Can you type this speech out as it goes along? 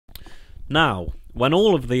Now, when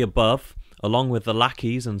all of the above, along with the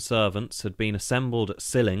lackeys and servants, had been assembled at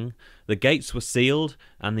Silling, the gates were sealed,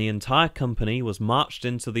 and the entire company was marched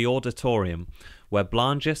into the auditorium, where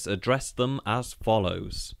Blanchis addressed them as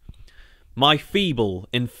follows. "My feeble,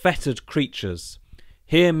 enfettered creatures,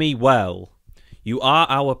 hear me well. You are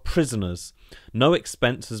our prisoners. No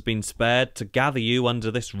expense has been spared to gather you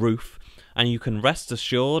under this roof, and you can rest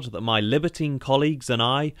assured that my libertine colleagues and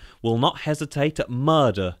I will not hesitate at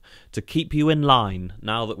murder to keep you in line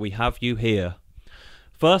now that we have you here.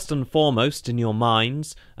 First and foremost in your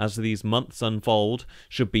minds, as these months unfold,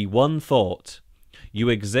 should be one thought. You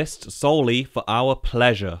exist solely for our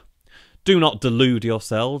pleasure. Do not delude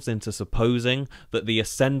yourselves into supposing that the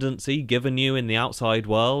ascendancy given you in the outside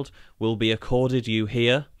world will be accorded you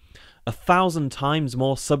here. 1,000 times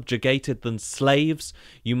more subjugated than slaves,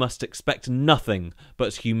 you must expect nothing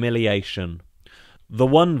but humiliation. The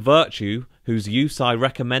one virtue whose use I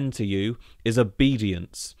recommend to you is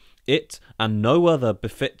obedience. It and no other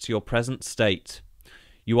befits your present state.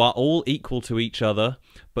 You are all equal to each other,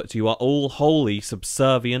 but you are all wholly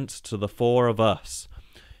subservient to the four of us.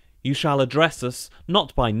 You shall address us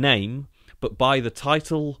not by name, but by the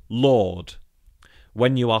title Lord.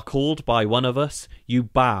 When you are called by one of us, you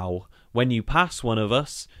bow. When you pass one of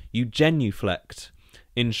us, you genuflect.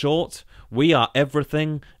 In short, we are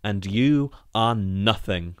everything, and you are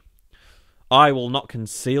nothing. I will not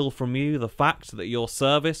conceal from you the fact that your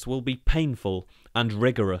service will be painful and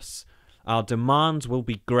rigorous. Our demands will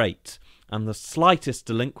be great, and the slightest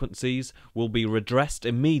delinquencies will be redressed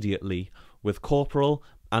immediately with corporal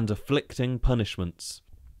and afflicting punishments.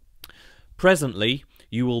 Presently,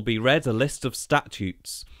 you will be read a list of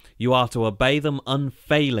statutes. You are to obey them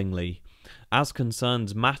unfailingly. As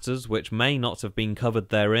concerns matters which may not have been covered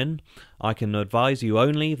therein, I can advise you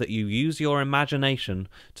only that you use your imagination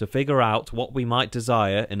to figure out what we might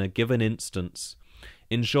desire in a given instance.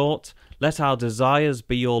 In short, let our desires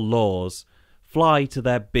be your laws. Fly to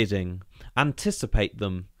their bidding. Anticipate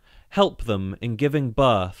them. Help them in giving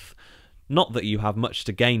birth. Not that you have much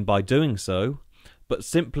to gain by doing so, but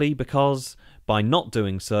simply because, by not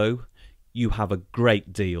doing so, you have a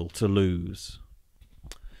great deal to lose.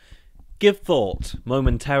 Give thought,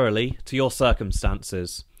 momentarily, to your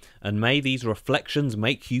circumstances, and may these reflections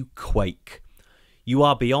make you quake. You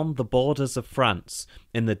are beyond the borders of France,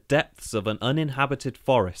 in the depths of an uninhabited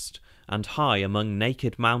forest, and high among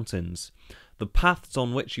naked mountains. The paths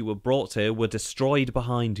on which you were brought here were destroyed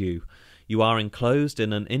behind you. You are enclosed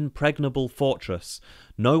in an impregnable fortress.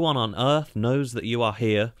 No one on earth knows that you are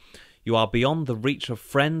here. You are beyond the reach of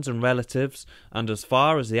friends and relatives, and as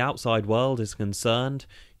far as the outside world is concerned,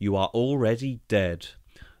 you are already dead.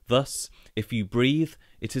 Thus, if you breathe,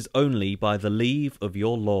 it is only by the leave of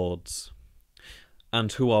your lords.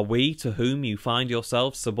 And who are we to whom you find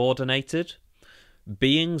yourselves subordinated?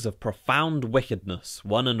 Beings of profound wickedness,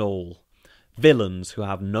 one and all. Villains who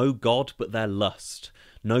have no God but their lust,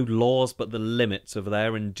 no laws but the limits of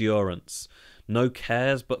their endurance, no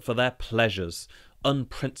cares but for their pleasures,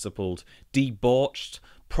 unprincipled, debauched,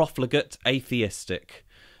 profligate, atheistic.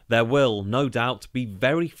 There will, no doubt, be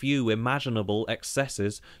very few imaginable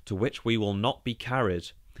excesses to which we will not be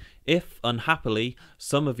carried. If, unhappily,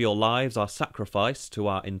 some of your lives are sacrificed to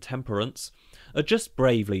our intemperance, adjust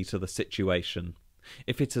bravely to the situation.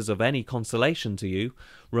 If it is of any consolation to you,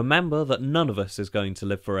 remember that none of us is going to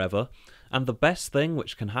live forever, and the best thing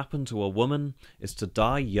which can happen to a woman is to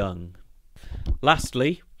die young.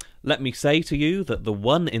 Lastly, let me say to you that the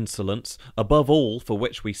one insolence, above all, for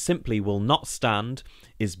which we simply will not stand,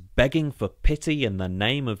 is begging for pity in the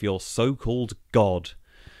name of your so-called God.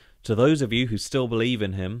 To those of you who still believe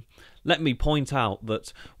in him, let me point out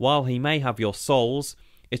that, while he may have your souls,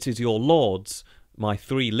 it is your lords, my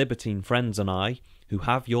 3 libertine friends and I, who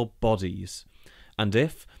have your bodies. And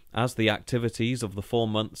if, as the activities of the 4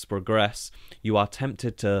 months progress, you are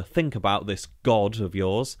tempted to think about this God of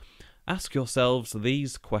yours, ask yourselves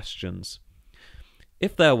these questions.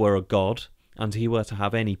 If there were a God, and he were to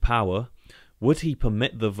have any power, would he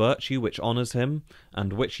permit the virtue which honours him,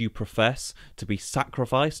 and which you profess, to be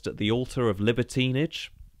sacrificed at the altar of libertinage?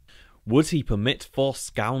 Would he permit 4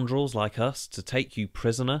 scoundrels like us to take you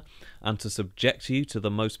prisoner, and to subject you to the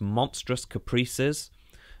most monstrous caprices,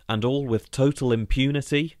 and all with total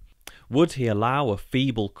impunity? Would he allow a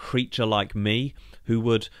feeble creature like me, who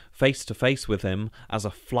would, face to face with him, as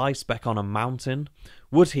a fly-speck on a mountain,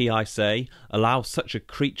 would he, I say, allow such a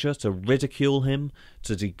creature to ridicule him,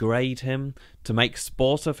 to degrade him, to make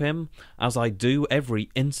sport of him, as I do every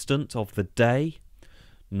instant of the day?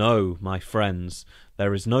 No, my friends,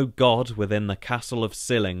 there is no God within the castle of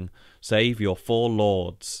Silling, save your 4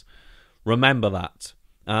 lords. Remember that,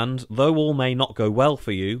 And though all may not go well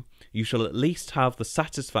for you, you shall at least have the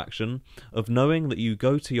satisfaction of knowing that you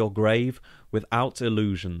go to your grave without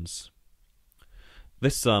illusions."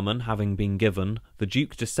 This sermon having been given, the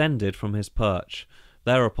Duke descended from his perch.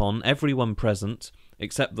 Thereupon everyone present,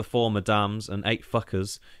 except the 4 madames and 8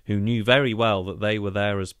 fuckers, who knew very well that they were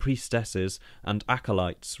there as priestesses and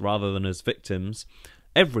acolytes rather than as victims,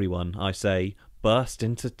 everyone, I say, burst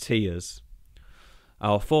into tears.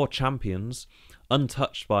 Our 4 champions,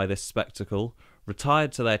 untouched by this spectacle,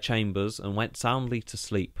 retired to their chambers and went soundly to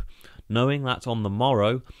sleep, knowing that on the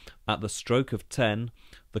morrow, at the stroke of 10,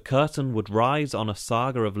 the curtain would rise on a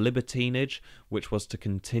saga of libertinage which was to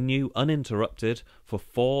continue uninterrupted for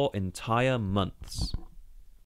 4 entire months.